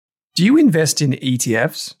Do you invest in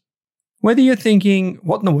ETFs? Whether you're thinking,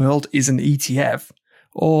 what in the world is an ETF?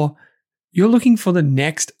 Or you're looking for the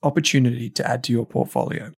next opportunity to add to your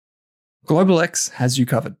portfolio, GlobalX has you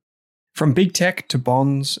covered. From big tech to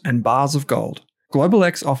bonds and bars of gold,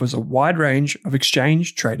 GlobalX offers a wide range of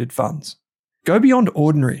exchange-traded funds. Go beyond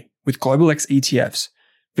ordinary with GlobalX ETFs.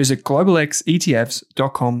 Visit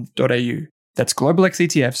globalxetfs.com.au. That's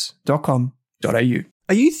globalxetfs.com.au.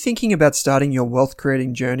 Are you thinking about starting your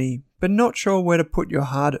wealth-creating journey, but not sure where to put your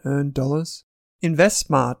hard-earned dollars?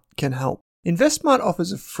 InvestSmart can help. InvestSmart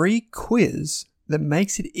offers a free quiz that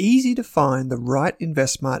makes it easy to find the right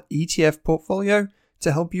InvestSmart ETF portfolio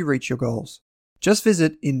to help you reach your goals. Just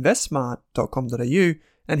visit investsmart.com.au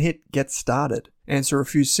and hit Get Started. Answer a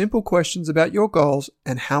few simple questions about your goals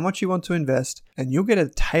and how much you want to invest, and you'll get a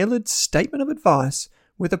tailored statement of advice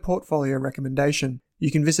with a portfolio recommendation. You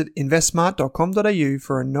can visit investsmart.com.au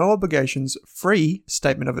for a no obligations free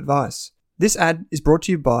statement of advice. This ad is brought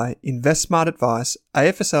to you by InvestSmart Advice,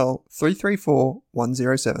 AFSL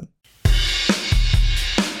 334107.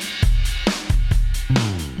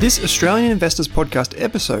 This Australian Investors Podcast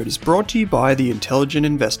episode is brought to you by The Intelligent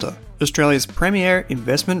Investor, Australia's premier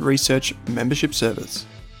investment research membership service.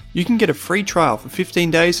 You can get a free trial for 15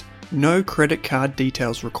 days, no credit card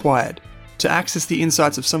details required. To access the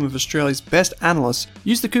insights of some of Australia's best analysts,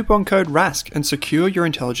 use the coupon code RASK and secure your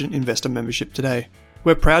Intelligent Investor membership today.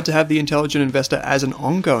 We're proud to have The Intelligent Investor as an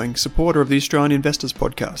ongoing supporter of the Australian Investors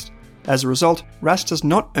Podcast. As a result, RASK does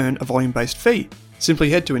not earn a volume-based fee. Simply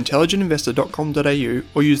head to intelligentinvestor.com.au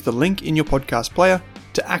or use the link in your podcast player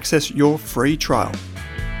to access your free trial.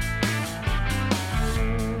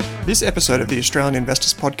 This episode of the Australian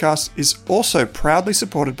Investors Podcast is also proudly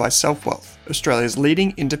supported by Selfwealth, Australia's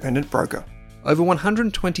leading independent broker. Over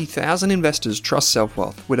 120,000 investors trust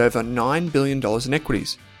Selfwealth with over $9 billion in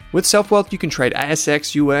equities. With Selfwealth, you can trade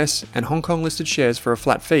ASX, US, and Hong Kong listed shares for a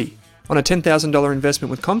flat fee. On a $10,000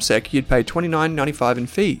 investment with CommSec, you'd pay $29.95 in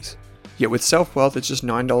fees. Yet with Selfwealth, it's just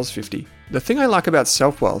 $9.50. The thing I like about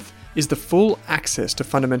Selfwealth is the full access to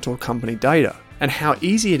fundamental company data and how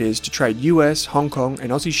easy it is to trade US, Hong Kong,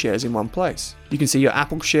 and Aussie shares in one place. You can see your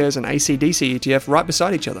Apple shares and ACDC ETF right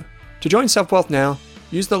beside each other. To join Selfwealth now,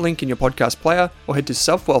 use the link in your podcast player or head to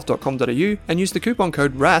selfwealth.com.au and use the coupon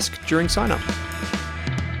code RASK during sign-up.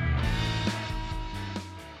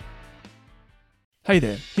 Hey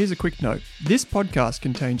there, here's a quick note. This podcast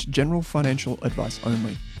contains general financial advice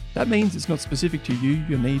only. That means it's not specific to you,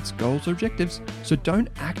 your needs, goals, or objectives, so don't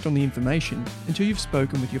act on the information until you've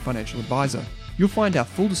spoken with your financial advisor. You'll find our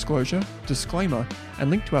full disclosure, disclaimer, and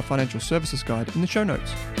link to our financial services guide in the show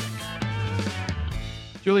notes.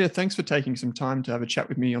 Julia, thanks for taking some time to have a chat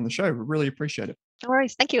with me on the show. We really appreciate it. No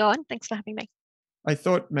worries. Thank you, Owen. Thanks for having me. I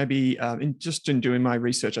thought maybe, in doing my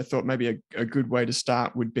research, I thought maybe a good way to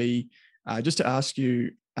start would be just to ask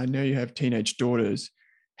you, I know you have teenage daughters,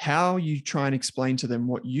 how you try and explain to them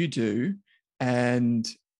what you do and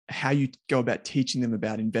how you go about teaching them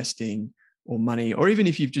about investing or money, or even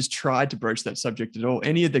if you've just tried to broach that subject at all,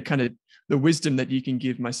 any of the kind of the wisdom that you can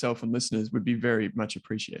give myself and listeners would be very much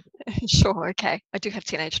appreciated. Sure. Okay. I do have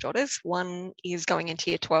teenage daughters. One is going into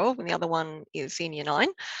year 12 and the other one is in year 9.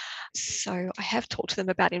 So I have talked to them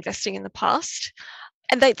about investing in the past.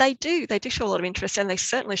 And they do show a lot of interest, and they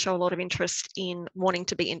certainly show a lot of interest in wanting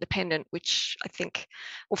to be independent, which I think,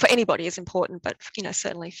 well, for anybody is important, but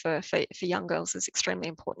certainly for young girls is extremely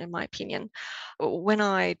important in my opinion. When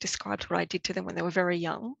I described what I did to them when they were very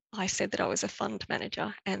young, I said that I was a fund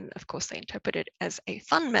manager, and of course they interpret it as a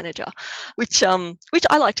fund manager, which I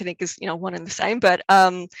like to think is one and the same. But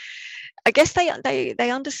I guess they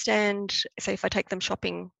understand. Say if I take them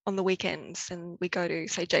shopping on the weekends and we go to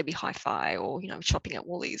say JB Hi-Fi or shopping at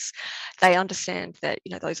Woolies, they understand that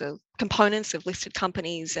those are components of listed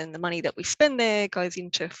companies, and the money that we spend there goes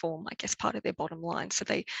into form, I guess, part of their bottom line. So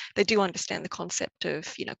they do understand the concept of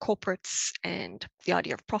corporates and the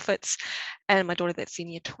idea of profits. And my daughter that's in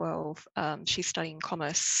year 12, she's studying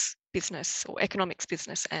commerce, business or economics,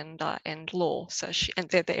 business and law. So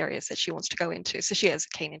they're the areas that she wants to go into. So she has a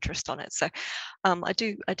keen interest on it. So I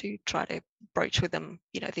do try to broach with them,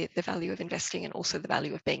 the value of investing and also the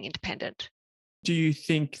value of being independent. Do you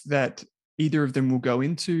think that either of them will go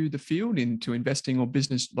into the field, into investing or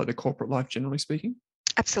business, like the corporate life, generally speaking?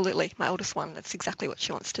 Absolutely. My oldest one, that's exactly what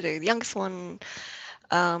she wants to do. The youngest one,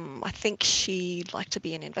 I think she'd like to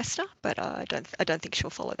be an investor, but I don't think she'll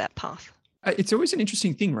follow that path. It's always an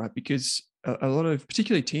interesting thing, right? Because a lot of,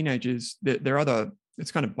 particularly teenagers,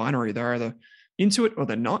 it's kind of binary. They're either into it or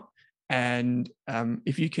they're not. And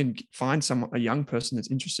if you can find a young person that's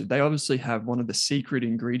interested, they obviously have one of the secret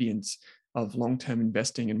ingredients of long-term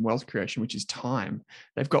investing and wealth creation, which is time.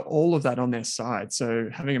 They've got all of that on their side. So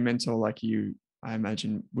having a mentor like you, I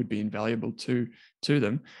imagine, would be invaluable to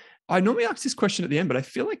them. I normally ask this question at the end, but I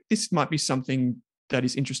feel like this might be something that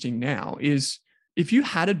is interesting now, is if you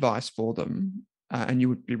had advice for them, and you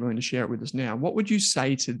would be willing to share it with us now, what would you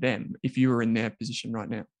say to them if you were in their position right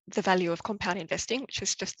now? The value of compound investing, which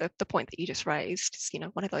is just the point that you just raised, is,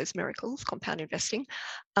 one of those miracles, compound investing,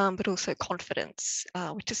 but also confidence,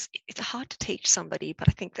 which is, it's hard to teach somebody, but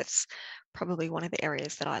I think that's probably one of the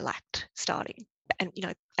areas that I lacked starting. And,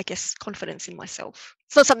 I guess confidence in myself.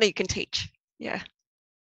 It's not something you can teach. Yeah.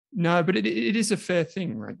 No, but it is a fair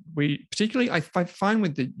thing, right? Particularly, I find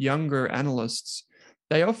with the younger analysts,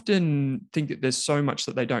 they often think that there's so much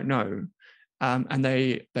that they don't know, and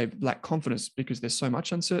they lack confidence because there's so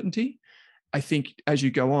much uncertainty. I think as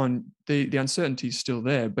you go on, the uncertainty is still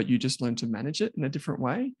there, but you just learn to manage it in a different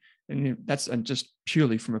way, and that's just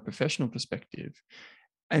purely from a professional perspective.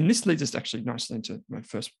 And this leads us actually nicely into my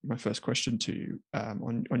first question to you,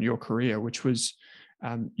 on your career, which was,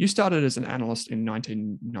 you started as an analyst in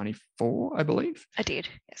 1994, I believe. I did,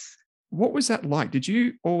 yes. What was that like? Did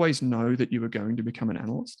you always know that you were going to become an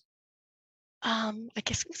analyst? I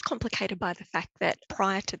guess it was complicated by the fact that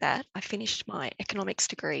prior to that, I finished my economics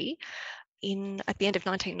degree at the end of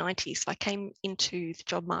 1990. So I came into the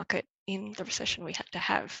job market in the recession we had to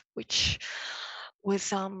have, which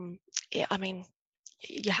was, yeah,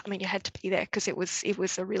 you had to be there because it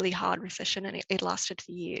was a really hard recession, and it lasted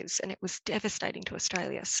for years, and it was devastating to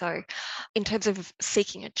Australia. So in terms of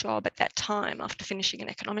seeking a job at that time, after finishing an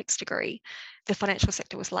economics degree, the financial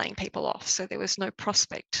sector was laying people off. So there was no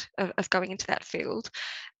prospect of going into that field.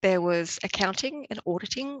 There was accounting and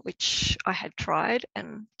auditing, which I had tried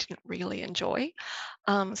and didn't really enjoy.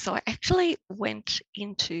 So I actually went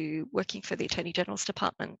into working for the Attorney General's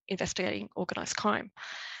Department investigating organised crime.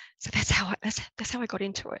 So that's how I got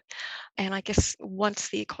into it. And I guess once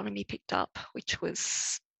the economy picked up, which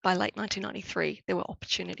was by late 1993, there were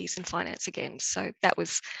opportunities in finance again. So that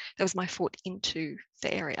was my foot into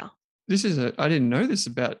the area. I didn't know this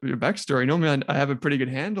about your backstory. Normally I have a pretty good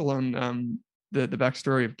handle on the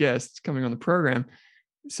backstory of guests coming on the program.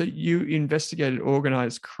 So you investigated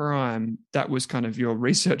organized crime. That was kind of your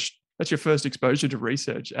research. That's your first exposure to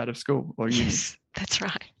research out of school or uni. Yes, that's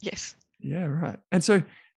right. Yes. Yeah, right. And so,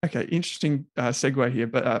 okay, interesting segue here,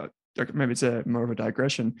 but maybe it's more of a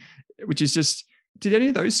digression, which is just, did any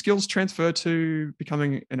of those skills transfer to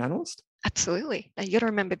becoming an analyst? Absolutely. Now, you got to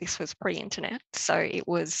remember this was pre-internet. So it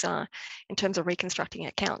was, in terms of reconstructing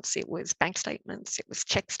accounts, it was bank statements, it was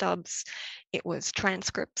check stubs, it was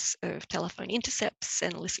transcripts of telephone intercepts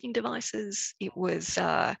and listening devices. It was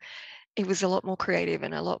a lot more creative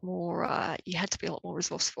and a lot more, you had to be a lot more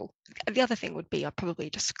resourceful. The other thing would be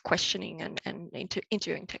probably just questioning and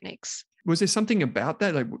interviewing techniques. Was there something about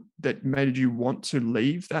that that made you want to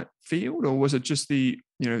leave that field? Or was it just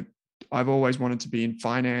I've always wanted to be in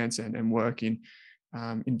finance and work in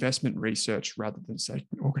investment research rather than, say,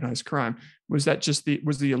 organized crime? Was that just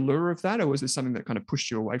was the allure of that, or was there something that kind of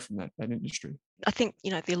pushed you away from that industry? I think,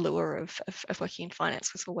 the allure of working in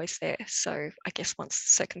finance was always there. So I guess once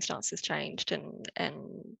circumstances changed and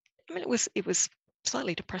it was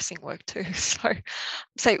slightly depressing work too. So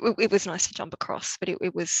it was nice to jump across, but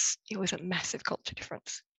it was a massive culture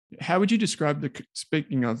difference. How would you describe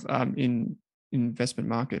speaking of in investment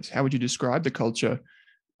markets, how would you describe the culture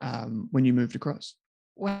when you moved across?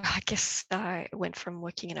 Well, I guess I went from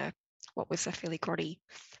working in what was a fairly grotty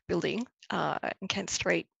building in Kent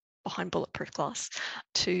Street behind bulletproof glass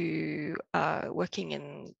to working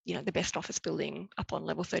in the best office building up on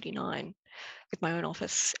level 39 with my own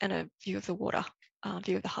office and a view of the water,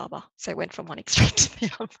 view of the harbour. So I went from one extreme to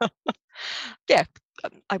the other. Yeah,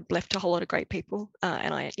 I left a whole lot of great people,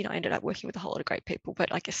 and I ended up working with a whole lot of great people.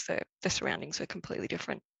 But I guess the surroundings were completely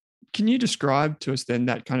different. Can you describe to us then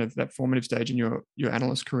that formative stage in your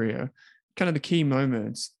analyst career, kind of the key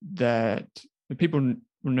moments that the people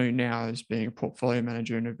know now as being a portfolio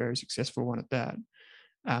manager and a very successful one at that?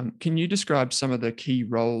 Can you describe some of the key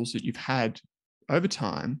roles that you've had over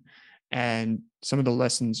time and some of the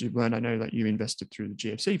lessons you've learned? I know that you invested through the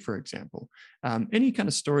GFC, for example. Any kind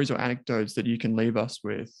of stories or anecdotes that you can leave us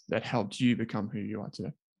with that helped you become who you are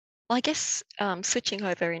today? Well, I guess switching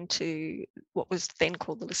over into what was then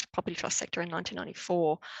called the listed property trust sector in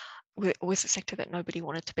 1994 was a sector that nobody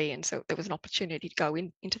wanted to be in. So there was an opportunity to go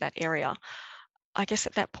into that area. I guess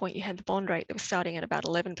at that point you had the bond rate that was starting at about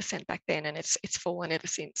 11% back then, and it's fallen ever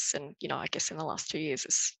since. And I guess in the last 2 years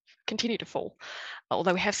continue to fall,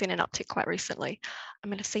 although we have seen an uptick quite recently. I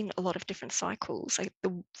mean, I've seen a lot of different cycles. Like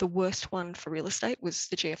the worst one for real estate was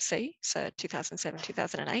the GFC, so 2007,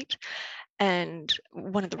 2008. And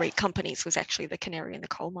one of the REIT companies was actually the canary in the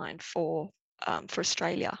coal mine for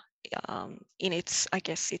Australia. In its, I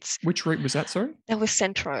guess it's... Which REIT was that, sorry? That was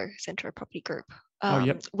Centro Property Group,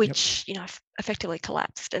 which, you know, effectively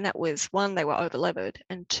collapsed. And that was, one, they were over levered,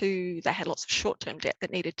 and two, they had lots of short-term debt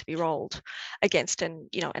that needed to be rolled against an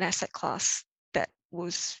asset class that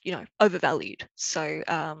was, you know, overvalued. So,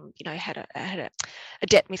 you know, had a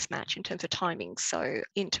debt mismatch in terms of timing. So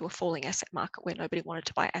into a falling asset market where nobody wanted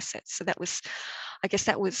to buy assets. So that was, I guess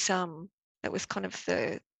that was kind of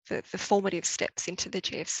the formative steps into the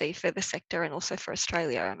GFC for the sector and also for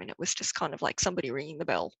Australia. I mean, it was just kind of like somebody ringing the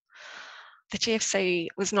bell. The GFC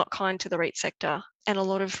was not kind to the REIT sector, and a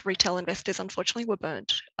lot of retail investors, unfortunately, were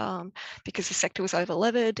burnt because the sector was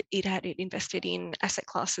over-levered. It invested in asset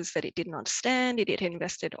classes that it didn't understand. It had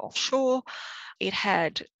invested offshore. It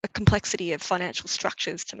had a complexity of financial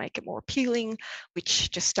structures to make it more appealing,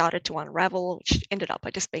 which just started to unravel, which ended up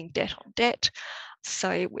by just being debt on debt.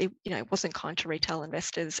 So it wasn't kind to retail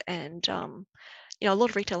investors, and a lot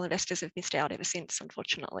of retail investors have missed out ever since,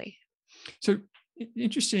 unfortunately. So,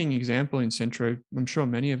 interesting example in Centro. I'm sure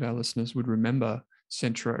many of our listeners would remember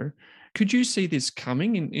Centro. Could you see this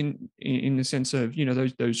coming in the sense of, you know,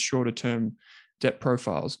 those shorter term debt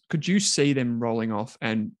profiles? Could you see them rolling off,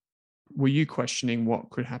 and were you questioning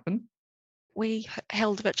what could happen? We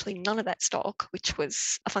held virtually none of that stock, which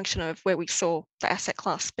was a function of where we saw the asset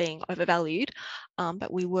class being overvalued.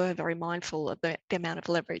 But we were very mindful of the amount of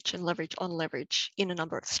leverage and leverage on leverage in a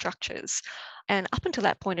number of structures. And up until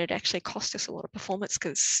that point, it actually cost us a lot of performance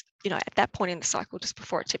because, you know, at that point in the cycle, just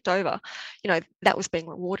before it tipped over, you know, that was being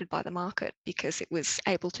rewarded by the market because it was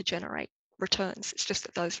able to generate returns. It's just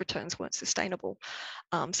that those returns weren't sustainable.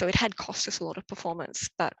 So it had cost us a lot of performance,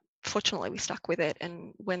 but fortunately we stuck with it.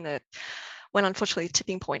 And when unfortunately the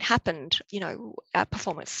tipping point happened, you know, our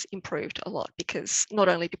performance improved a lot because not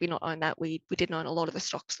only did we not own that, we didn't own a lot of the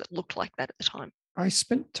stocks that looked like that at the time. I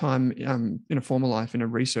spent time in a former life in a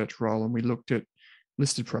research role, and we looked at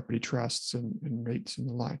listed property trusts and REITs and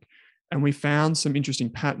the like. And we found some interesting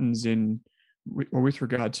patterns with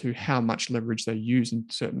regard to how much leverage they use in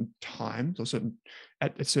certain times or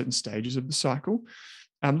at certain stages of the cycle.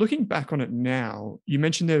 Looking back on it now, you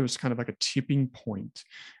mentioned there was kind of like a tipping point.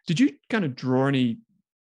 Did you kind of draw any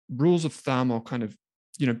rules of thumb or kind of,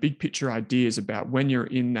 you know, big picture ideas about when you're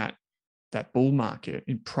in that bull market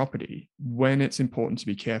in property, when it's important to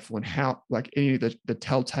be careful, and how, like, any of the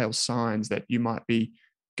telltale signs that you might be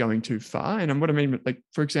going too far? And what I mean, like,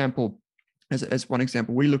 for example, as one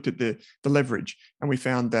example, we looked at the leverage, and we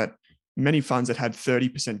found that many funds that had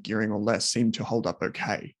 30% gearing or less seemed to hold up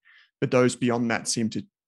okay, but those beyond that seem to,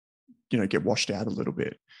 you know, get washed out a little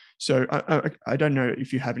bit. So I don't know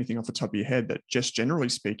if you have anything off the top of your head that, just generally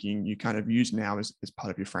speaking, you kind of use now as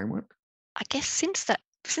part of your framework. I guess since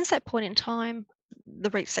that point in time, the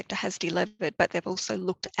REIT sector has delevered, but they've also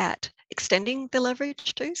looked at extending the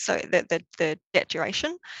leverage too, so the debt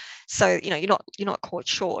duration. So, you know, you're not caught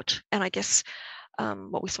short. And I guess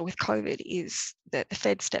what we saw with COVID is that the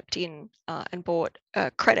Fed stepped in and bought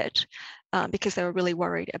credit because they were really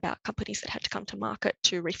worried about companies that had to come to market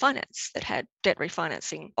to refinance, that had debt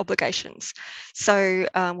refinancing obligations. So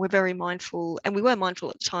we're very mindful, and we were mindful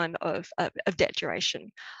at the time of debt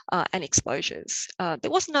duration and exposures.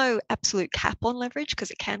 There was no absolute cap on leverage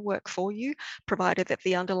because it can work for you, provided that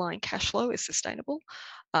the underlying cash flow is sustainable.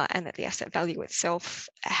 And that the asset value itself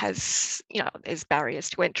has, you know, there's barriers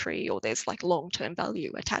to entry or there's like long-term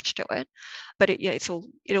value attached to it. But it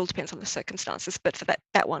all depends on the circumstances. But for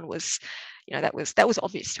that one was, you know, that was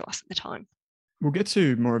obvious to us at the time. We'll get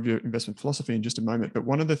to more of your investment philosophy in just a moment. But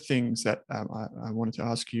one of the things that I wanted to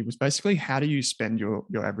ask you was basically, how do you spend your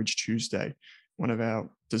average Tuesday? One of our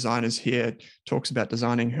designers here talks about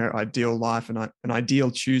designing her ideal life and an ideal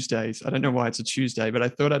Tuesdays. I don't know why it's a Tuesday, but I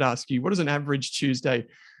thought I'd ask you, what does an average Tuesday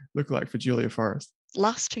look like for Julia Forrest?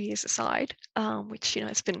 Last 2 years aside, which, you know,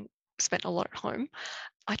 it's been spent a lot at home,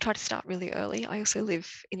 I try to start really early. I also live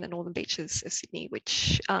in the northern beaches of Sydney,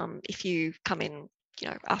 which if you come in, you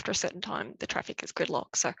know, after a certain time, the traffic is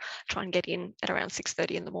gridlock. So try and get in at around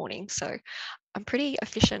 6:30 in the morning. So I'm pretty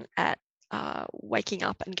efficient at waking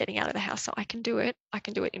up and getting out of the house. So I can do it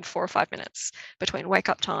in 4 or 5 minutes between wake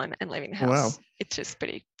up time and leaving the house. Wow. It's just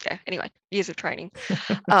pretty, yeah. Anyway, years of training.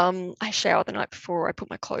 I shower the night before, I put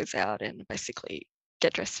my clothes out and basically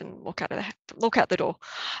get dressed and walk out the door.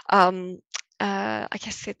 I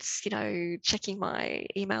guess it's, checking my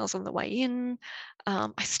emails on the way in.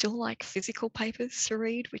 I still like physical papers to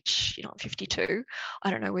read, which, I'm 52.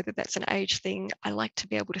 I don't know whether that's an age thing. I like to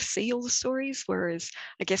be able to see all the stories, whereas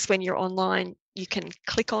I guess when you're online, you can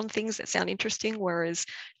click on things that sound interesting, whereas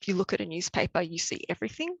if you look at a newspaper, you see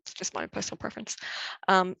everything. It's just my own personal preference.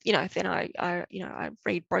 Then I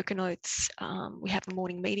read broker notes. We have a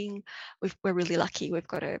morning meeting. We're really lucky. We've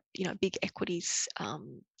got a, big equities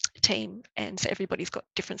team, and so everybody's got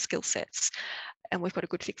different skill sets, and we've got a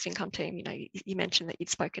good fixed income team. You mentioned that you'd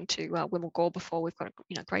spoken to Wimmel Gore before. We've got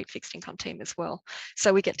a great fixed income team as well,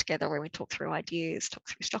 so we get together and we talk through ideas, talk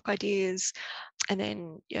through stock ideas, and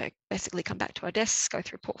then basically come back to our desks, go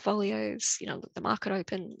through portfolios, look, the market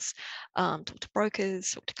opens, talk to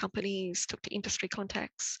brokers, talk to companies, talk to industry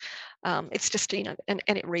contacts. It's just, and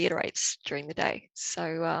it reiterates during the day.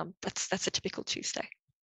 So that's a typical Tuesday.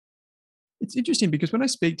 It's interesting because when I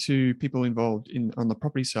speak to people involved on the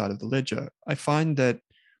property side of the ledger, I find that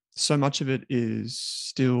so much of it is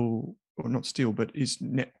still, or not still, but is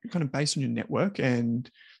kind of based on your network and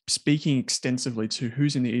speaking extensively to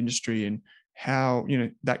who's in the industry and how,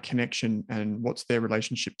 that connection and what's their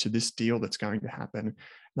relationship to this deal that's going to happen. And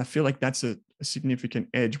I feel like that's a significant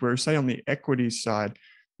edge. Whereas, say, on the equities side,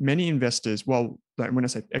 many investors, well, when I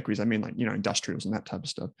say equities, I mean industrials and that type of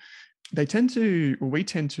stuff. We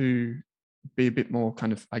tend to be a bit more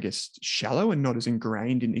kind of, I guess, shallow and not as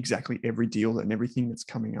ingrained in exactly every deal and everything that's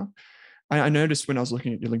coming up. I noticed when I was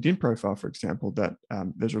looking at your LinkedIn profile, for example, that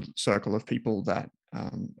there's a circle of people that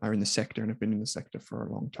are in the sector and have been in the sector for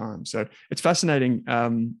a long time. So it's fascinating.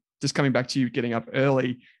 Just coming back to you getting up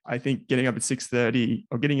early, I think getting up at 6:30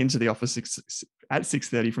 or getting into the office at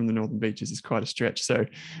 6:30 from the Northern Beaches is quite a stretch. So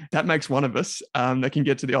that makes one of us that can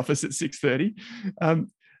get to the office at 6:30.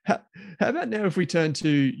 How about now if we turn to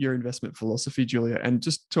your investment philosophy, Julia, and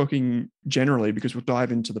just talking generally, because we'll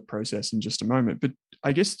dive into the process in just a moment, but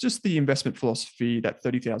I guess just the investment philosophy, that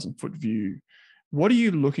 30,000 foot view, what are you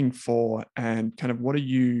looking for and kind of what are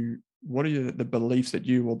the beliefs that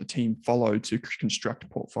you or the team follow to construct a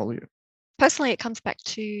portfolio? Personally, it comes back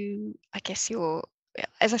to, I guess,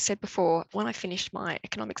 as I said before, when I finished my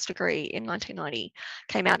economics degree in 1990,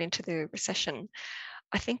 came out into the recession,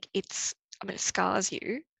 I think it scars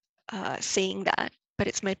you seeing that, but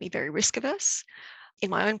it's made me very risk averse in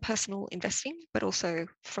my own personal investing, but also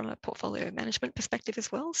from a portfolio management perspective as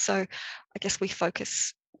well. So I guess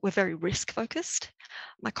we're very risk focused.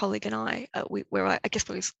 My colleague and I, we're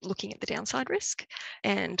looking at the downside risk,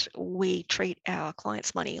 and we treat our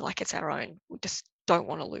clients' money like it's our own. We just don't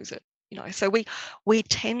want to lose it. So we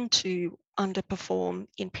tend to underperform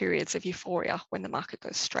in periods of euphoria when the market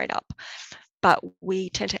goes straight up, but we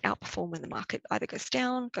tend to outperform when the market either goes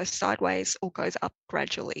down, goes sideways, or goes up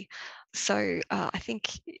gradually. So I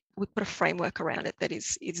think we put a framework around it that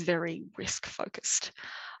is very risk focused.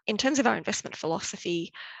 In terms of our investment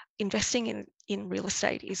philosophy, investing in real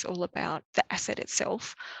estate is all about the asset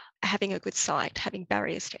itself, having a good site, having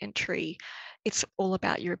barriers to entry. It's all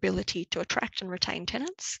about your ability to attract and retain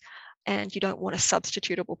tenants. And you don't want a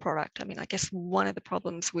substitutable product. I guess one of the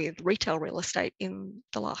problems with retail real estate in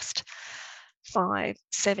the last 5-7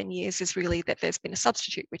 years is really that there's been a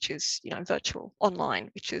substitute, which is virtual online,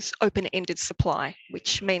 which is open-ended supply,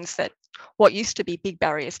 which means that what used to be big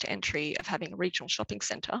barriers to entry of having a regional shopping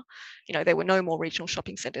centre, there were no more regional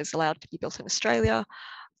shopping centres allowed to be built in Australia,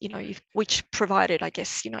 which provided, I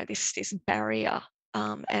guess, this barrier.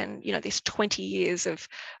 And this 20 years of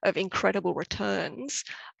incredible returns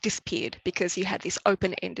disappeared because you had this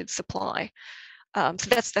open-ended supply. So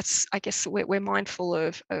that's I guess we're mindful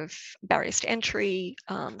of barriers to entry,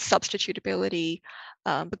 substitutability,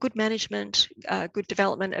 but good management, good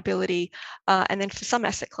development ability, and then for some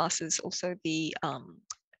asset classes also the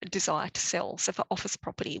desire to sell. So for office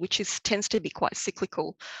property, which tends to be quite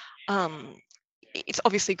cyclical, it's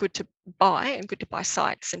obviously good to buy and good to buy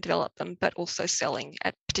sites and develop them, but also selling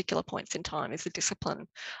at particular points in time is a discipline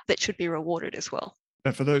that should be rewarded as well.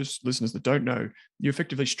 But for those listeners that don't know, you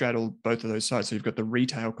effectively straddle both of those sides. So you've got the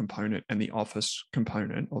retail component and the office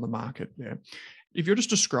component or the market there. If you're just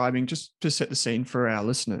describing, just to set the scene for our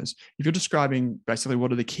listeners, if you're describing basically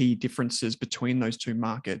what are the key differences between those two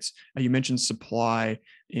markets, and you mentioned supply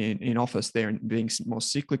in office there and being more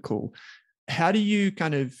cyclical, how do you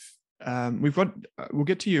kind of, we'll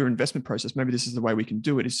get to your investment process. Maybe this is the way we can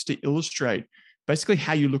do it, is to illustrate basically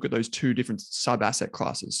how you look at those two different sub-asset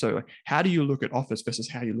classes. So how do you look at office versus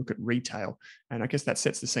how you look at retail? And I guess that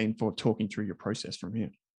sets the scene for talking through your process from here.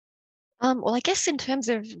 Well, I guess in terms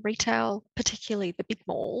of retail, particularly the big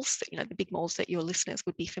malls, the big malls that your listeners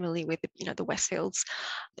would be familiar with, the Westfields,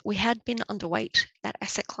 we had been underweight that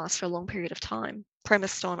asset class for a long period of time,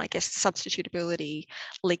 premised on, I guess, substitutability,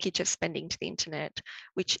 leakage of spending to the internet,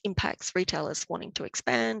 which impacts retailers wanting to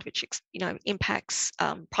expand, which impacts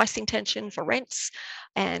pricing tension for rents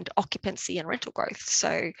and occupancy and rental growth.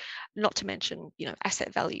 So, not to mention,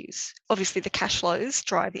 asset values. Obviously, the cash flows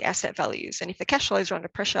drive the asset values, and if the cash flows are under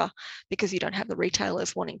pressure because you don't have the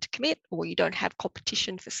retailers wanting to commit, or you don't have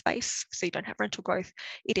competition for space, so you don't have rental growth,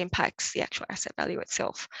 it impacts the actual asset value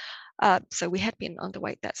itself. So we had been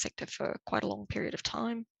underweight that sector for quite a long period of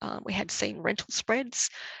time. We had seen rental spreads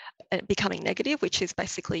becoming negative, which is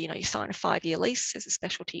basically, you sign a 5-year lease as a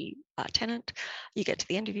specialty tenant. You get to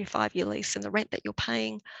the end of your 5-year lease, and the rent that you're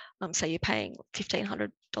paying, say you're paying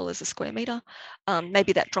 $1,500 a square metre,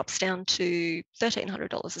 maybe that drops down to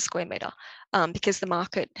 $1,300 a square metre, because the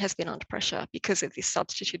market has been under pressure because of this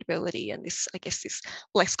substitutability and this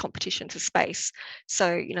less competition for space.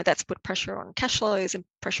 So, that's put pressure on cash flows and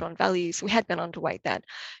pressure on values. We had been underweight that.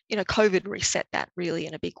 COVID reset that really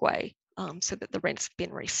in a big way. So that the rent's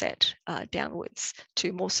been reset downwards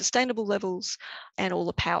to more sustainable levels, and all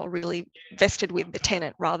the power really vested with the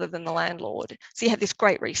tenant rather than the landlord. So you have this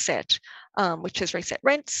great reset, which has reset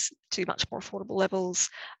rents to much more affordable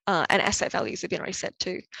levels, and asset values have been reset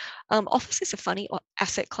too. Office is a funny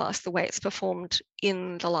asset class, the way it's performed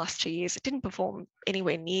in the last 2 years. It didn't perform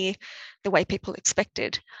anywhere near the way people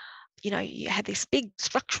expected. You had this big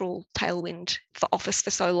structural tailwind for office for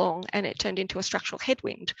so long, and it turned into a structural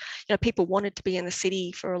headwind. People wanted to be in the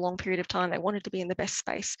city for a long period of time. They wanted to be in the best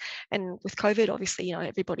space. And with COVID, obviously,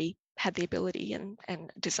 everybody had the ability and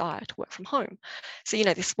desire to work from home. So,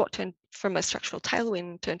 this what turned from a structural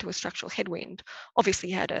tailwind turned to a structural headwind. Obviously,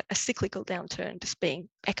 you had a cyclical downturn, just being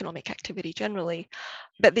economic activity generally.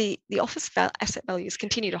 But the office asset values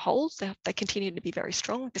continue to hold. They continue to be very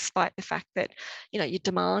strong, despite the fact that, your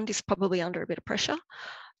demand is probably under a bit of pressure.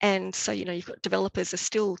 And so, you've got developers are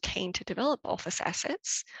still keen to develop office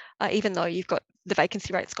assets, even though you've got the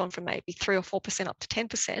vacancy rate's gone from maybe 3 or 4% up to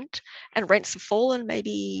 10%, and rents have fallen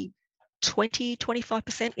maybe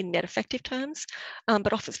 20-25% in net effective terms,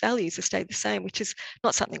 but office values have stayed the same, which is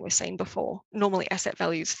not something we've seen before. Normally asset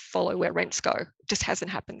values follow where rents go. It just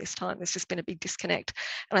hasn't happened this time. There's just been a big disconnect,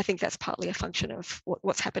 and I think that's partly a function of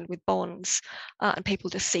what's happened with bonds, and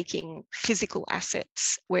people just seeking physical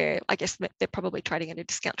assets where I guess they're probably trading at a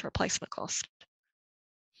discount to replacement cost.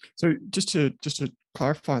 So just to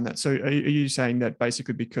clarify on that, so are you saying that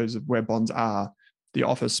basically because of where bonds are, the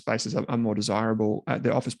office spaces are more desirable,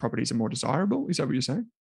 the office properties are more desirable? Is that what you're saying?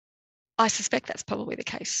 I suspect that's probably the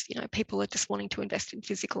case. People are just wanting to invest in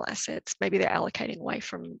physical assets. Maybe they're allocating away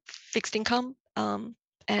from fixed income, and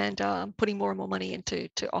putting more and more money into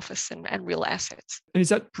office and real assets. And is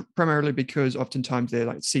that primarily because oftentimes they're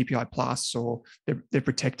like CPI plus, or they're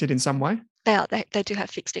protected in some way? They do have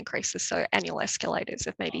fixed increases, so annual escalators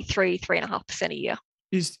of maybe 3.5% a year.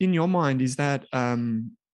 Is in your mind, is that a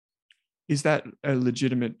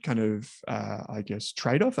legitimate kind of, I guess,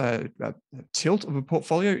 trade-off, a tilt of a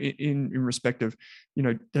portfolio in respect of,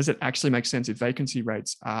 does it actually make sense if vacancy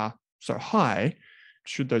rates are so high?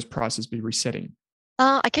 Should those prices be resetting?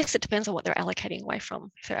 I guess it depends on what they're allocating away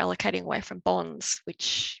from. If they're allocating away from bonds,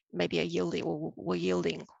 which maybe are yielding or were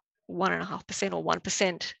yielding 1.5% or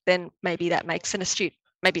 1%, then maybe that makes an astute.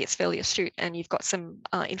 Maybe it's fairly astute, and you've got some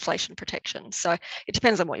inflation protection. So it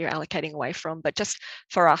depends on what you're allocating away from. But just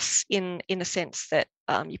for us, in a sense that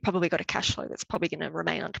you've probably got a cash flow that's probably going to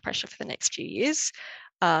remain under pressure for the next few years.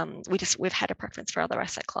 We've had a preference for other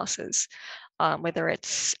asset classes, whether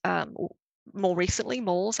it's more recently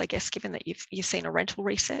malls, I guess, given that you've seen a rental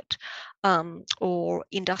reset, or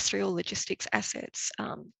industrial logistics assets,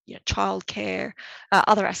 childcare,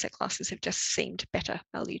 other asset classes have just seemed better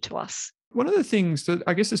value to us. One of the things that,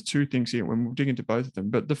 I guess there's two things here when we'll dig into both of them,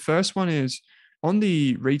 but the first one is on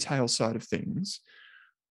the retail side of things,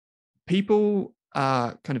 people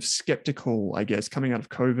are kind of skeptical, I guess, coming out of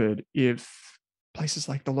COVID, if places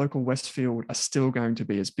like the local Westfield are still going to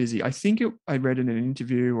be as busy. I read in an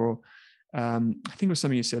interview, or I think it was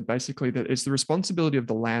something you said, basically that it's the responsibility of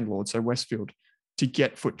the landlord, so Westfield, to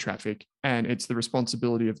get foot traffic, and it's the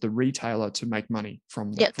responsibility of the retailer to make money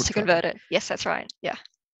from that foot to traffic. Convert it. Yes, that's right.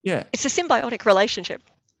 Yeah, it's a symbiotic relationship.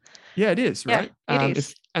 Yeah, it is, right? Yeah, it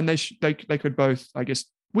is. And they could both, I guess,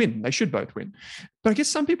 win. They should both win. But I guess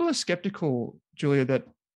some people are skeptical, Julia, that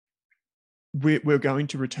we're going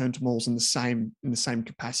to return to malls in the same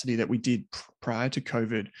capacity that we did prior to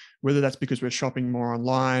COVID, whether that's because we're shopping more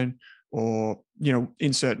online, or,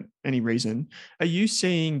 insert any reason. Are you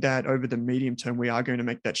seeing that over the medium term, we are going to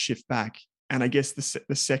make that shift back? And I guess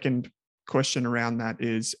the second question around that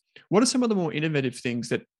is, what are some of the more innovative things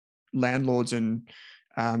that landlords and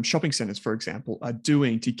shopping centers, for example, are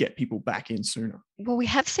doing to get people back in sooner? Well, we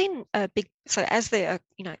have seen a big, so as the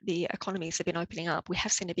economies have been opening up, we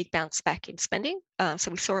have seen a big bounce back in spending.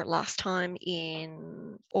 So we saw it last time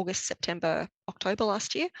in August, September, October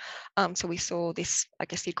last year. So we saw this, I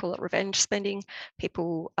guess you'd call it revenge spending.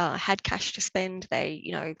 People had cash to spend. They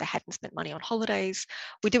hadn't spent money on holidays.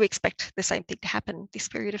 We do expect the same thing to happen this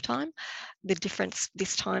period of time. The difference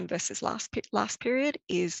this time versus last period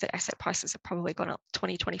is that asset prices have probably gone up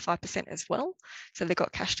 20-25% as well. So they've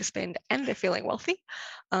got cash to spend and they're feeling wealthy.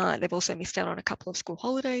 They've also missed out on a couple of school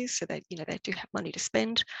holidays, so they do have money to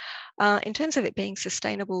spend. In terms of it being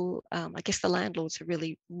sustainable, I guess the landlords have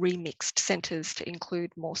really remixed centres to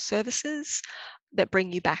include more services that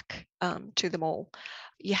bring you back to the mall.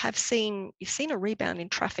 You've seen a rebound in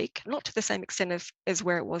traffic, not to the same extent as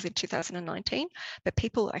where it was in 2019, but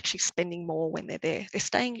people are actually spending more when they're there. They're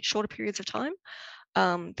staying shorter periods of time.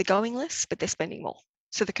 They're going less, but they're spending more.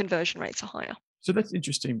 So the conversion rates are higher. So that's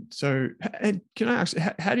interesting. So, and can I ask,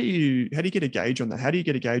 how do you get a gauge on that? How do you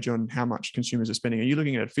get a gauge on how much consumers are spending? Are you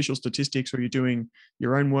looking at official statistics, or are you doing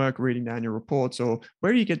your own work, reading down your reports, or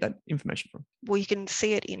where do you get that information from? Well, you can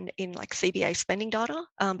see it in like CBA spending data,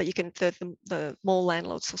 but you can the mall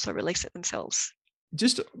landlords also release it themselves.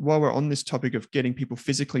 Just while we're on this topic of getting people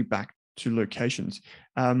physically back to locations,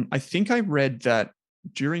 I think I read that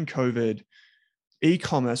during COVID,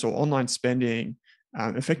 e-commerce or online spending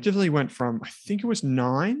effectively went from, I think it was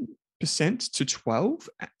 9% to 12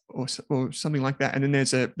 or something like that. And then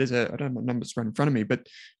there's a I don't have my numbers right in front of me, but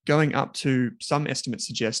going up to, some estimates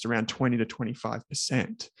suggest, around 20 to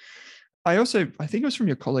 25%. I think it was from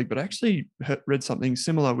your colleague, but I actually read something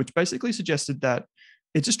similar, which basically suggested that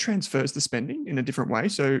it just transfers the spending in a different way.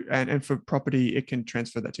 So, and for property, it can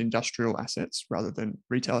transfer that to industrial assets rather than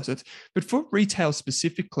retail assets. But for retail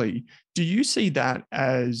specifically, do you see that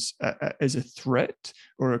as a threat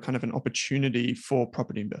or a kind of an opportunity for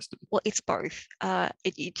property investors? Well, it's both.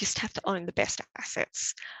 You just have to own the best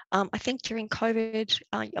assets. I think during COVID,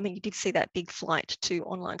 you did see that big flight to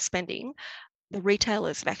online spending. The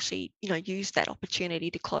retailers have actually, used that opportunity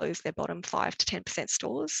to close their bottom 5 to 10%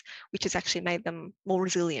 stores, which has actually made them more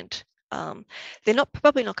resilient. They're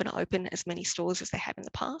probably not going to open as many stores as they have in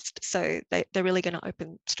the past, so they're really going to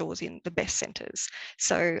open stores in the best centres.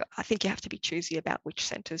 So I think you have to be choosy about which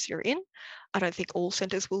centres you're in. I don't think all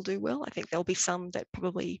centres will do well. I think there'll be some that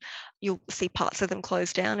probably you'll see parts of them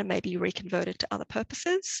close down and maybe reconverted to other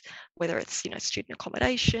purposes, whether it's student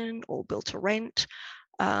accommodation or built to rent.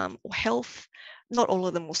 Or health. Not all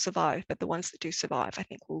of them will survive, but the ones that do survive, I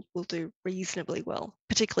think, will do reasonably well,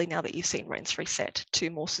 particularly now that you've seen rents reset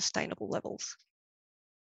to more sustainable levels.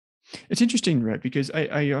 It's interesting, right? Because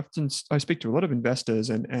I speak to a lot of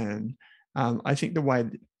investors, and I think the way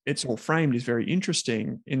it's all framed is very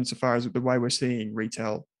interesting insofar as the way we're seeing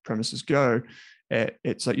retail premises go.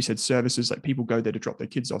 It's like you said, services, like people go there to drop their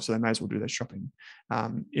kids off, so they may as well do their shopping.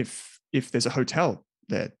 If there's a hotel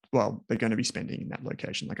that, well, they're going to be spending in that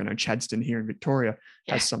location. Like I know Chadstone here in Victoria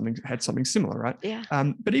had something similar, right? Yeah.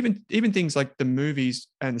 But even things like the movies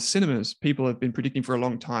and the cinemas, people have been predicting for a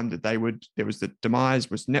long time that there was the demise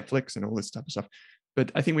was Netflix and all this type of stuff. But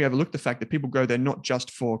I think we overlook the fact that people go there not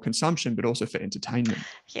just for consumption, but also for entertainment.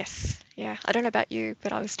 Yes. Yeah. I don't know about you,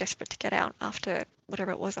 but I was desperate to get out after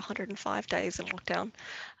whatever it was, 105 days in lockdown.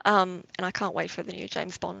 And I can't wait for the new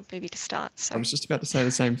James Bond movie to start. So. I was just about to say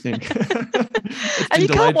the same thing. And you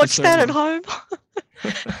can't watch that at home.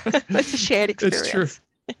 That's a shared experience. It's true.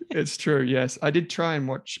 It's true. Yes. I did try and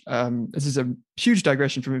watch, this is a huge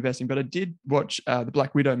digression from investing, but I did watch the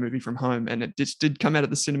Black Widow movie from home, and it just did come out at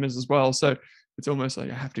the cinemas as well. So it's almost like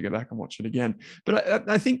I have to go back and watch it again. But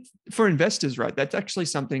I think for investors, right, that's actually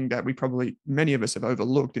something that many of us have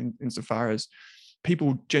overlooked insofar as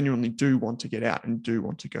people genuinely do want to get out and do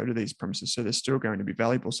want to go to these premises. So they're still going to be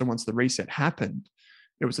valuable. So once the reset happened,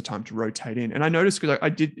 it was the time to rotate in. And I noticed, because I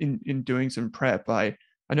did in doing some prep, I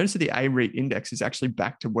noticed that the A-REIT index is actually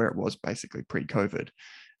back to where it was basically pre-COVID.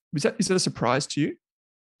 Is that a surprise to you?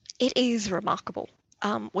 It is remarkable.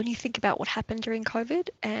 When you think about what happened during COVID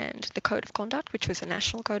and the code of conduct, which was a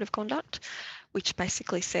national code of conduct, which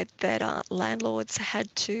basically said that landlords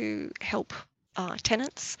had to help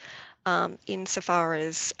tenants insofar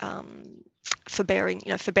as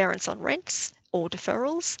forbearance on rents or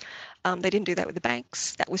deferrals. They didn't do that with the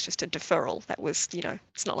banks. That was just a deferral. That was,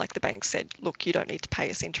 it's not like the bank said, look, you don't need to pay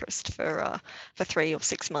us interest for 3 or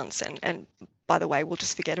 6 months and by the way, we'll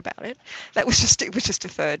just forget about it. It was just a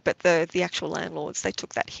third, but the actual landlords, they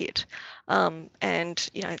took that hit. And,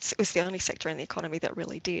 you know, it was the only sector in the economy that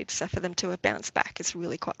really did. So for them to have bounced back is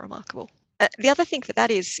really quite remarkable. The other thing for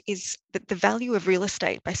that is that the value of real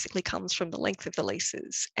estate basically comes from the length of the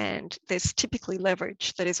leases, and there's typically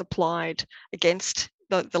leverage that is applied against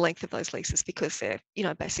the length of those leases because they're, you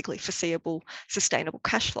know, basically foreseeable, sustainable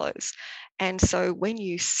cash flows. And so when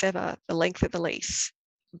you sever the length of the lease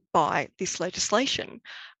by this legislation,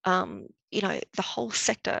 you know, the whole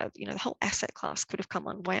sector, you know, the whole asset class could have come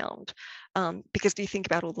unwound, because do you think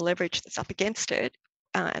about all the leverage that's up against it?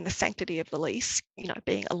 And the sanctity of the lease, you know,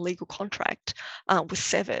 being a legal contract, was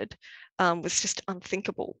severed, was just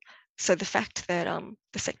unthinkable. So the fact that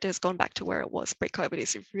the sector has gone back to where it was pre-COVID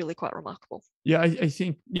is really quite remarkable. Yeah, I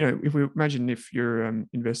think, you know, if we imagine if you're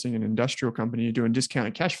investing in an industrial company, you're doing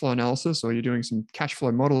discounted cash flow analysis, or you're doing some cash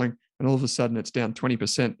flow modeling, and all of a sudden it's down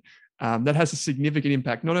 20%, that has a significant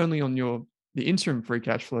impact not only on the interim free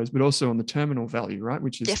cash flows, but also on the terminal value, right?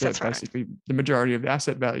 Which is basically the majority of the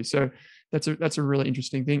asset value. So that's a really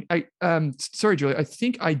interesting thing. Sorry, Julia, I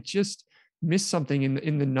think I just missed something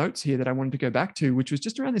in the notes here that I wanted to go back to, which was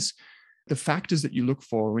just around the factors that you look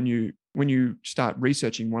for when you start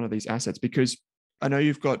researching one of these assets, because I know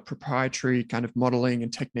you've got proprietary kind of modeling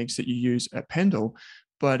and techniques that you use at Pendal,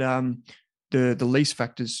 but the lease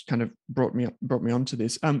factors kind of brought me onto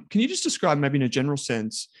this. Can you just describe, maybe in a general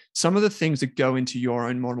sense, some of the things that go into your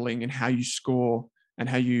own modeling and how you score and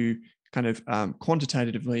how you kind of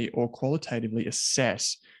quantitatively or qualitatively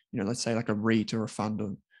assess, you know, let's say like a REIT or a fund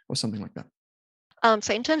or something like that?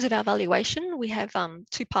 So in terms of our valuation, we have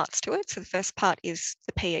two parts to it. So the first part is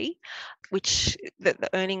the PE, which the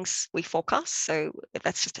earnings we forecast. So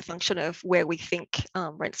that's just a function of where we think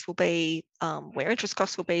rents will be, where interest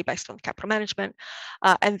costs will be based on capital management.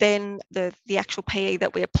 And then the actual PE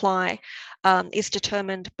that we apply is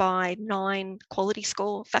determined by 9 quality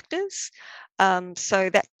score factors. So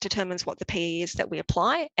that determines what the PE is that we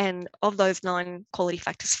apply. And of those 9 quality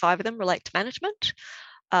factors, 5 of them relate to management.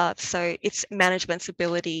 So it's management's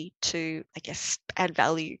ability to, I guess, add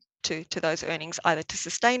value to those earnings, either to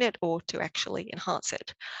sustain it or to actually enhance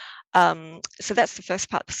it. So that's the first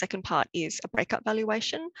part. The second part is a breakup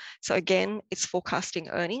valuation. So again, it's forecasting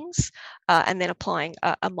earnings and then applying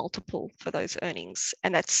a multiple for those earnings.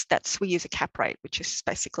 And that's we use a cap rate, which is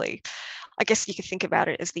basically, I guess you could think about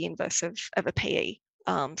it as the inverse of a PE.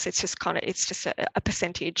 So it's just a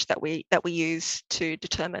percentage that we use to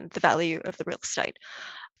determine the value of the real estate.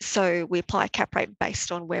 So we apply a cap rate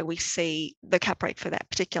based on where we see the cap rate for that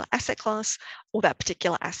particular asset class or that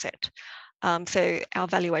particular asset. So our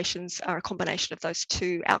valuations are a combination of those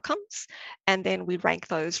 2 outcomes, and then we rank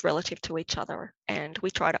those relative to each other, and we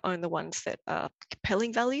try to own the ones that are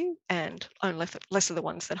compelling value and own less of the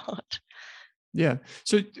ones that aren't. Yeah.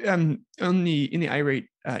 So in the A-REIT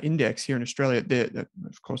index here in Australia,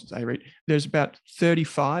 of course it's A-REIT, there's about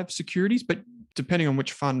 35 securities, but depending on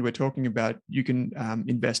which fund we're talking about, you can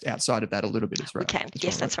invest outside of that a little bit as well. We can.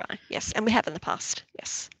 Yes, that's right. Yes. And we have in the past.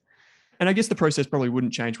 Yes. And I guess the process probably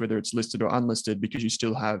wouldn't change whether it's listed or unlisted, because you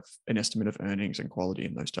still have an estimate of earnings and quality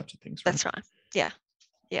and those types of things. Right? That's right. Yeah.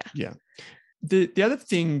 Yeah. Yeah. The other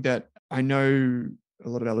thing that I know a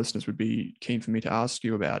lot of our listeners would be keen for me to ask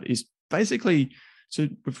you about is basically, so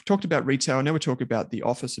we've talked about retail, now we're talking about the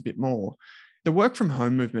office a bit more. The work from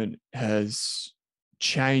home movement has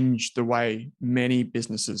changed the way many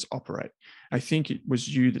businesses operate. I think it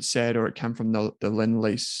was you that said, or it came from the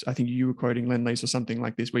Lendlease, I think you were quoting Lendlease or something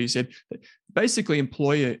like this, where you said that basically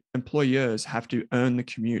employers have to earn the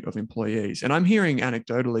commute of employees. And I'm hearing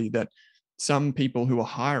anecdotally that some people who are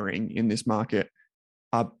hiring in this market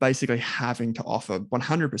are basically having to offer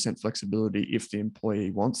 100% flexibility if the employee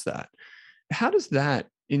wants that. How does that,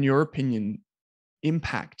 in your opinion,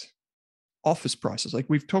 impact office prices? Like,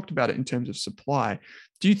 we've talked about it in terms of supply.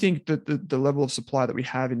 Do you think that the level of supply that we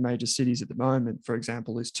have in major cities at the moment, for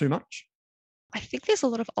example, is too much? I think there's a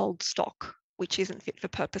lot of old stock which isn't fit for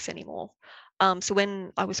purpose anymore. So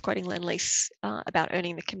when I was quoting Lendlease about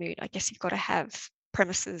earning the commute, I guess you've got to have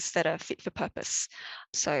premises that are fit for purpose.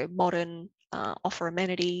 So modern, offer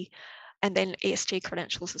amenity, and then ESG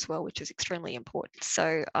credentials as well, which is extremely important.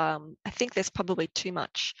 So I think there's probably too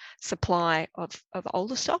much supply of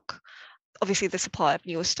older stock. Obviously, the supply of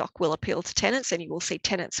newer stock will appeal to tenants, and you will see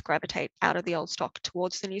tenants gravitate out of the old stock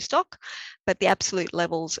towards the new stock, but the absolute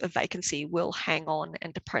levels of vacancy will hang on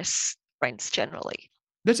and depress rents generally.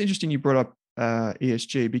 That's interesting you brought up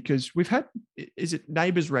ESG, because we've had, is it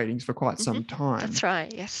NABERS ratings for quite some time? That's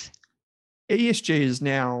right, yes. ESG is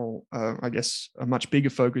now, I guess, a much bigger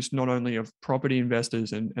focus, not only of property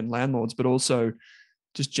investors and landlords, but also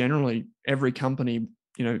just generally every company,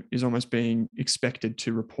 is almost being expected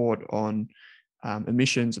to report on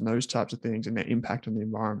emissions and those types of things and their impact on the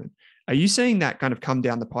environment. Are you seeing that kind of come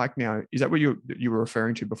down the pike now? Is that what you were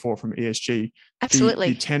referring to before from ESG? The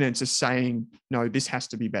Absolutely. tenants are saying, no, this has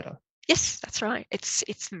to be better. Yes, that's right.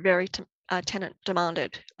 It's very tenant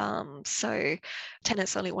demanded. So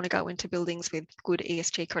tenants only want to go into buildings with good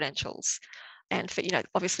ESG credentials. And for,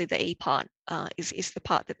 obviously the E part is the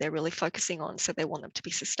part that they're really focusing on. So they want them to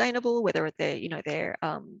be sustainable, whether they're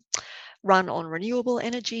run on renewable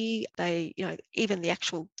energy. They, even the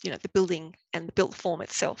actual, the building and the built form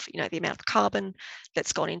itself, the amount of carbon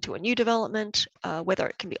that's gone into a new development, whether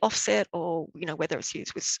it can be offset or, whether it's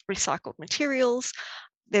used with recycled materials.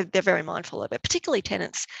 They're very mindful of it, particularly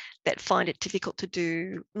tenants that find it difficult to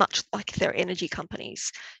do much like their energy companies.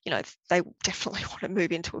 They definitely want to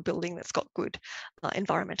move into a building that's got good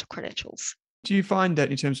environmental credentials. Do you find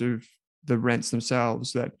that in terms of the rents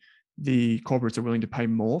themselves that the corporates are willing to pay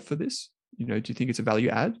more for this? Do you think it's a value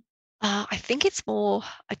add? I think it's more,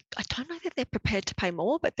 I don't know that they're prepared to pay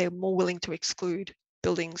more, but they're more willing to exclude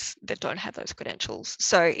buildings that don't have those credentials.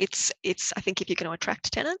 So it's I think if you're going to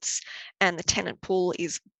attract tenants and the tenant pool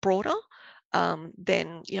is broader,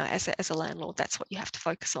 then as a landlord, that's what you have to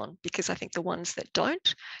focus on, because I think the ones that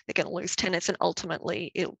don't, they're going to lose tenants, and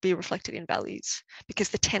ultimately it'll be reflected in values because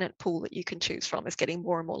the tenant pool that you can choose from is getting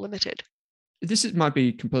more and more limited. This might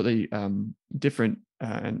be completely different,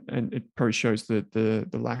 and it probably shows the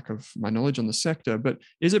lack of my knowledge on the sector. But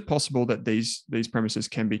is it possible that these premises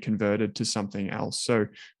can be converted to something else? So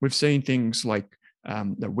we've seen things like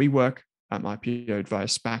the WeWork IPO'd via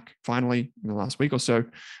SPAC finally in the last week or so,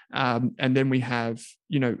 and then we have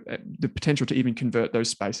the potential to even convert those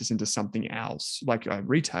spaces into something else, like a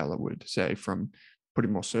retailer would say, from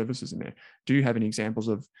putting more services in there. Do you have any examples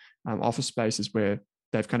of office spaces where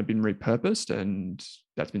they've kind of been repurposed and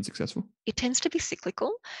that's been successful? It tends to be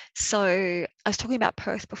cyclical. So I was talking about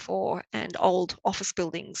Perth before and old office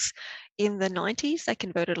buildings. In the 90s, they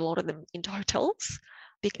converted a lot of them into hotels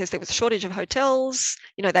because there was a shortage of hotels.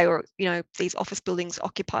 They were, these office buildings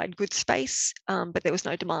occupied good space, but there was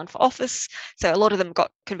no demand for office. So a lot of them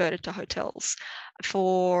got converted to hotels.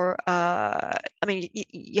 You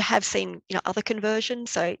have seen, other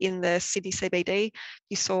conversions. So in the Sydney CBD,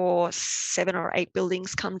 you saw 7 or 8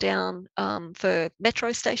 buildings come down for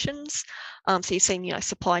metro stations. So you've seen,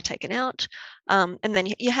 supply taken out. And then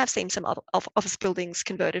you have seen some other office buildings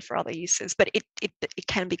converted for other uses, but it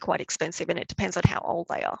can be quite expensive, and it depends on how old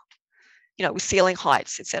they are, with ceiling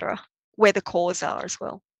heights, etc., where the cores are as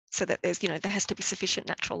well, so that there's, there has to be sufficient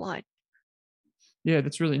natural light. Yeah,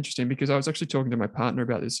 that's really interesting, because I was actually talking to my partner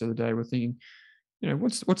about this the other day. We're thinking,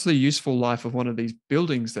 what's the useful life of one of these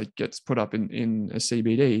buildings that gets put up in a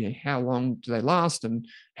CBD? How long do they last, and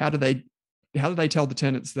how do they tell the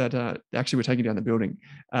tenants that actually we're taking down the building?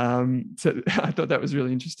 So I thought that was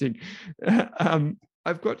really interesting.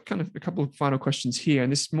 I've got kind of a couple of final questions here,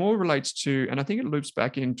 and this more relates to, and I think it loops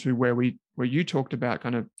back into where you talked about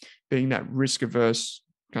kind of being that risk averse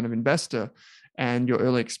kind of investor and your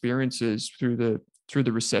early experiences through the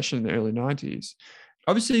recession in the early 90s.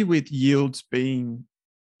 Obviously, with yields being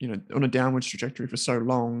on a downwards trajectory for so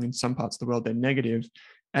long, in some parts of the world they're negative,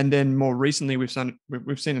 and then more recently we've seen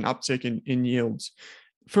an uptick in yields.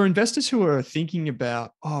 For investors who are thinking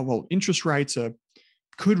about, interest rates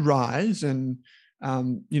could rise, and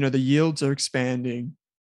the yields are expanding,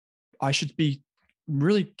 I should be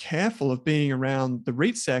really careful of being around the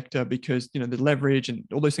REIT sector because the leverage and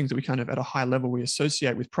all those things that we kind of at a high level we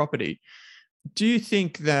associate with property. Do you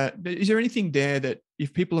think is there anything there that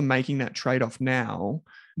if people are making that trade-off now,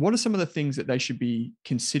 what are some of the things that they should be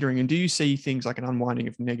considering? And do you see things like an unwinding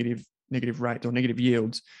of negative rates or negative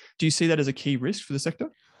yields? Do you see that as a key risk for the sector?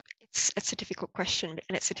 It's a difficult question,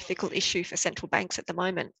 and it's a difficult issue for central banks at the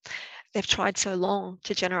moment. They've tried so long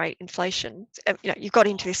to generate inflation. You've got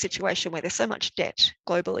into this situation where there's so much debt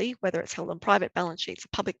globally, whether it's held on private balance sheets or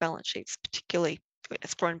public balance sheets, particularly,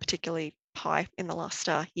 it's grown particularly high in the last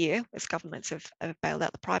year as governments have bailed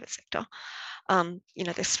out the private sector.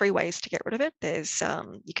 There's 3 ways to get rid of it. There's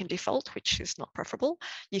you can default, which is not preferable.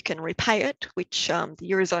 You can repay it, which the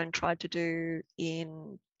Eurozone tried to do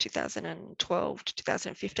in 2012 to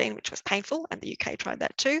 2015, which was painful, and the UK tried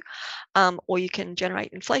that too. Or you can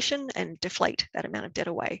generate inflation and deflate that amount of debt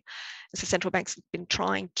away. And so central banks have been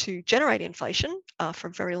trying to generate inflation for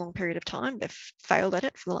a very long period of time. They've failed at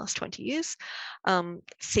it for the last 20 years.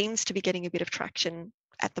 Seems to be getting a bit of traction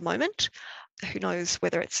at the moment. Who knows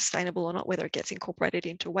whether it's sustainable or not, whether it gets incorporated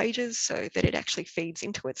into wages so that it actually feeds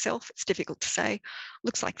into itself. It's difficult to say.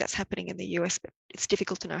 Looks like that's happening in the US, but it's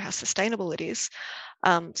difficult to know how sustainable it is.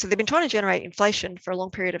 So they've been trying to generate inflation for a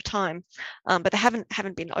long period of time, but they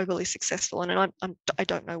haven't been overly successful. And I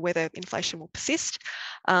don't know whether inflation will persist,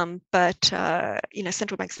 but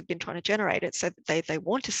central banks have been trying to generate it, so they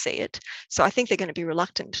want to see it. So I think they're going to be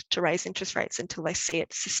reluctant to raise interest rates until they see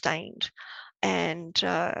it sustained. And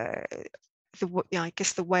I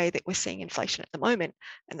guess the way that we're seeing inflation at the moment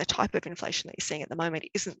and the type of inflation that you're seeing at the moment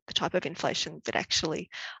isn't the type of inflation that actually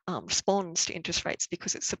responds to interest rates,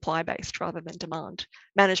 because it's supply-based rather than demand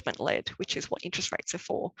management-led, which is what interest rates are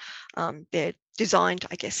for. They're designed,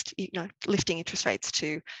 I guess, lifting interest rates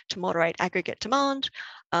to moderate aggregate demand,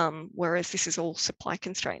 whereas this is all supply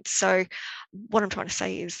constraints. So what I'm trying to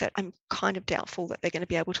say is that I'm kind of doubtful that they're going to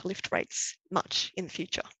be able to lift rates much in the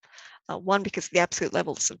future. One, because of the absolute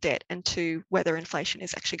levels of debt, and two, whether inflation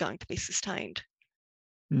is actually going to be sustained.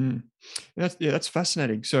 That's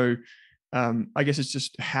fascinating. So I guess it's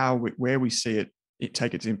just where we see it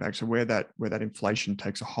take its impact. So where that inflation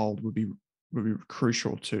takes a hold would be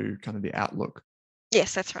crucial to kind of the outlook.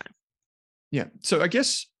 Yes, that's right. Yeah. So I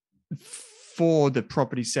guess for the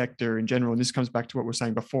property sector in general, and this comes back to what we were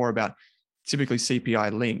saying before about typically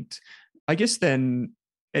CPI linked, I guess then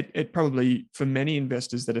it probably, for many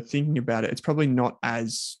investors that are thinking about it, it's probably not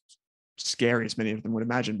as scary as many of them would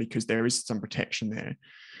imagine, because there is some protection there.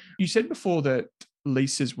 You said before that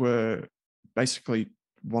leases were basically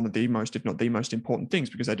one of the most, if not the most important things,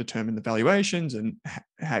 because they determine the valuations and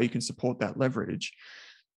how you can support that leverage.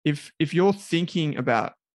 If you're thinking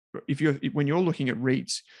about, when you're looking at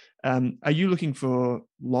REITs, are you looking for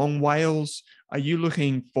long WALEs? Are you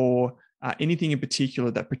looking for anything in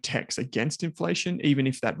particular that protects against inflation, even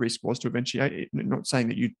if that risk was to eventuate? Not saying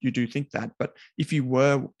that you do think that, but if you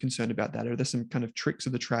were concerned about that, are there some kind of tricks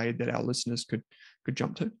of the trade that our listeners could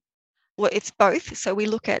jump to? Well, it's both. So we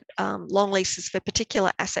look at long leases for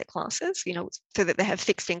particular asset classes, so that they have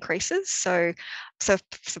fixed increases. So for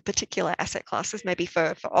particular asset classes, maybe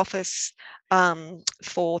for office,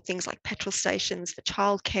 for things like petrol stations, for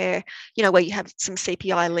childcare, where you have some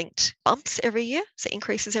CPI linked bumps every year, so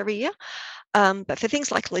increases every year. But for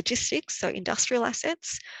things like logistics, so industrial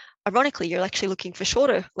assets, ironically, you're actually looking for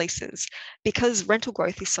shorter leases, because rental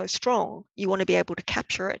growth is so strong. You want to be able to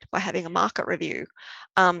capture it by having a market review.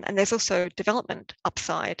 And there's also development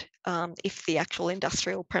upside if the actual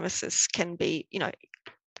industrial premises can be,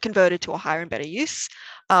 converted to a higher and better use,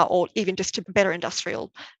 or even just a better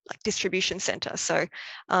industrial distribution centre. So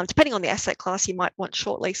depending on the asset class, you might want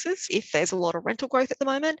short leases if there's a lot of rental growth at the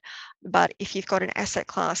moment. But if you've got an asset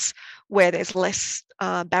class where there's less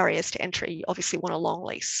barriers to entry, you obviously want a long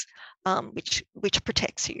lease, which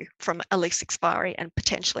protects you from a lease expiry and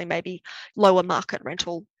potentially maybe lower market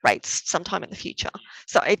rental rates sometime in the future.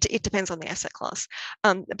 So it depends on the asset class.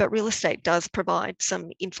 But real estate does provide some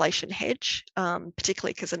inflation hedge,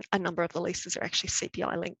 particularly because a number of the leases are actually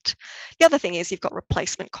CPI linked. The other thing is you've got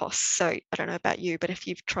replacement costs. So I don't know about you, but if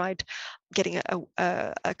you've tried getting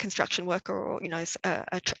a construction worker or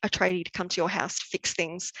a tradie to come to your house to fix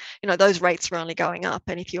things, those rates are only going up.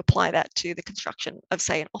 And if you apply that to the construction of,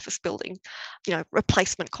 say, an office building,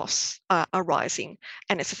 replacement costs are rising,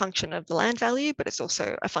 and it's a function of the land value, but it's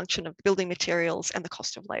also a function of the building materials and the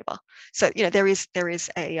cost of labor. So there is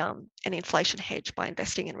an inflation hedge by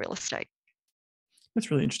investing in real estate. That's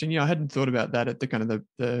really interesting. I hadn't thought about that at the kind of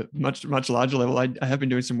the much larger level. I have been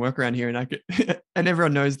doing some work around here, and and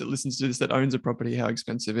everyone knows that listens to this that owns a property how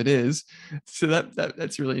expensive it is. So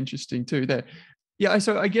that's really interesting too. There, yeah.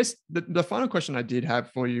 So I guess the final question I did have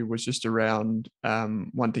for you was just around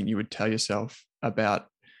one thing you would tell yourself about,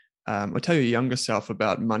 or tell your younger self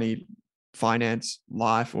about money, finance,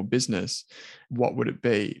 life, or business. What would it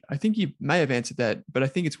be? I think you may have answered that, but I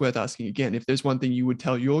think it's worth asking again. If there's one thing you would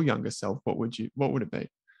tell your younger self, what would it be?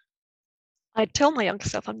 I'd tell my younger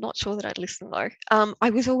self, I'm not sure that I'd listen though. I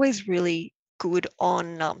was always really good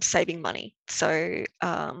on saving money. So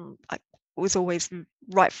I was always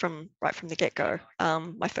right from the get-go,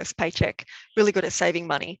 my first paycheck, really good at saving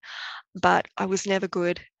money, but I was never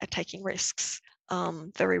good at taking risks.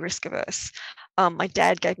 Very risk averse. My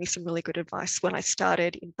dad gave me some really good advice when I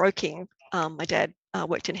started in broking. My dad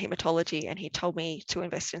worked in hematology, and he told me to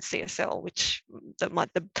invest in CSL, which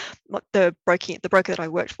the broker that I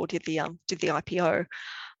worked for did the IPO.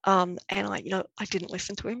 And I didn't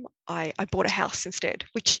listen to him. I bought a house instead,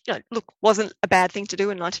 which wasn't a bad thing to do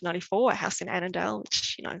in 1994. A house in Annandale,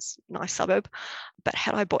 which is a nice suburb. But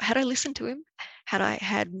had I listened to him, had I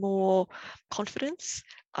had more confidence,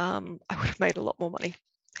 I would have made a lot more money.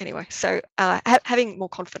 anyway, so having more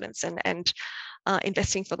confidence and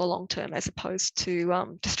investing for the long term as opposed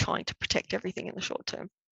to just trying to protect everything in the short term.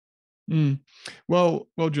 Well,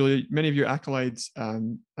 Julia, many of your accolades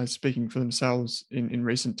are speaking for themselves in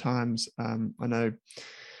recent times. I know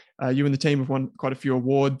you and the team have won quite a few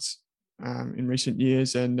awards in recent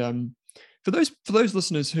years, and for those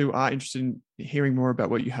listeners who are interested in hearing more about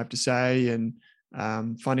what you have to say and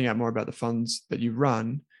finding out more about the funds that you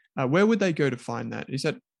run, where would they go to find that? Is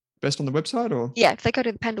that best on the website, or? Yeah, if they go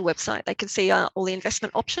to the Panda website, they can see all the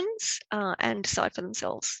investment options and decide for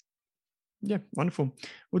themselves. Yeah, wonderful.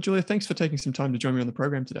 Well, Julia, thanks for taking some time to join me on the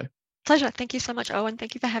program today. Pleasure. Thank you so much, Owen.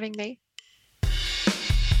 Thank you for having me.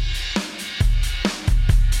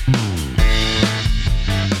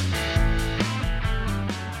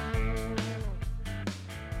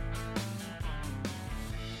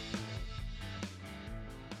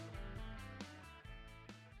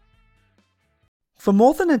 For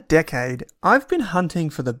more than a decade, I've been hunting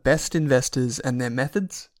for the best investors and their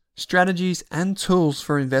methods, strategies, and tools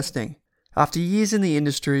for investing. After years in the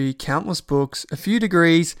industry, countless books, a few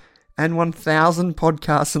degrees, and 1,000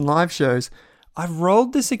 podcasts and live shows, I've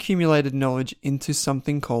rolled this accumulated knowledge into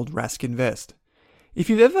something called Rask Invest. If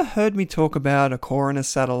you've ever heard me talk about a core and a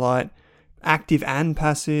satellite, active and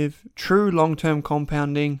passive, true long-term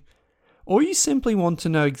compounding, or you simply want to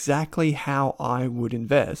know exactly how I would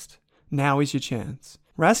invest, now is your chance.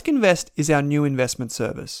 Rask Invest is our new investment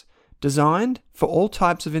service, designed for all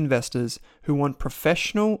types of investors who want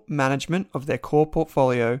professional management of their core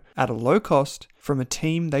portfolio at a low cost from a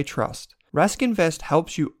team they trust. Rask Invest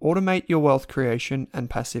helps you automate your wealth creation and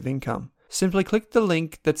passive income. Simply click the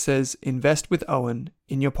link that says Invest with Owen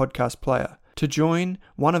in your podcast player to join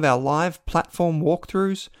one of our live platform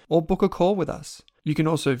walkthroughs or book a call with us. You can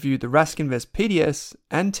also view the Rask Invest PDS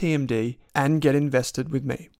and TMD and get invested with me.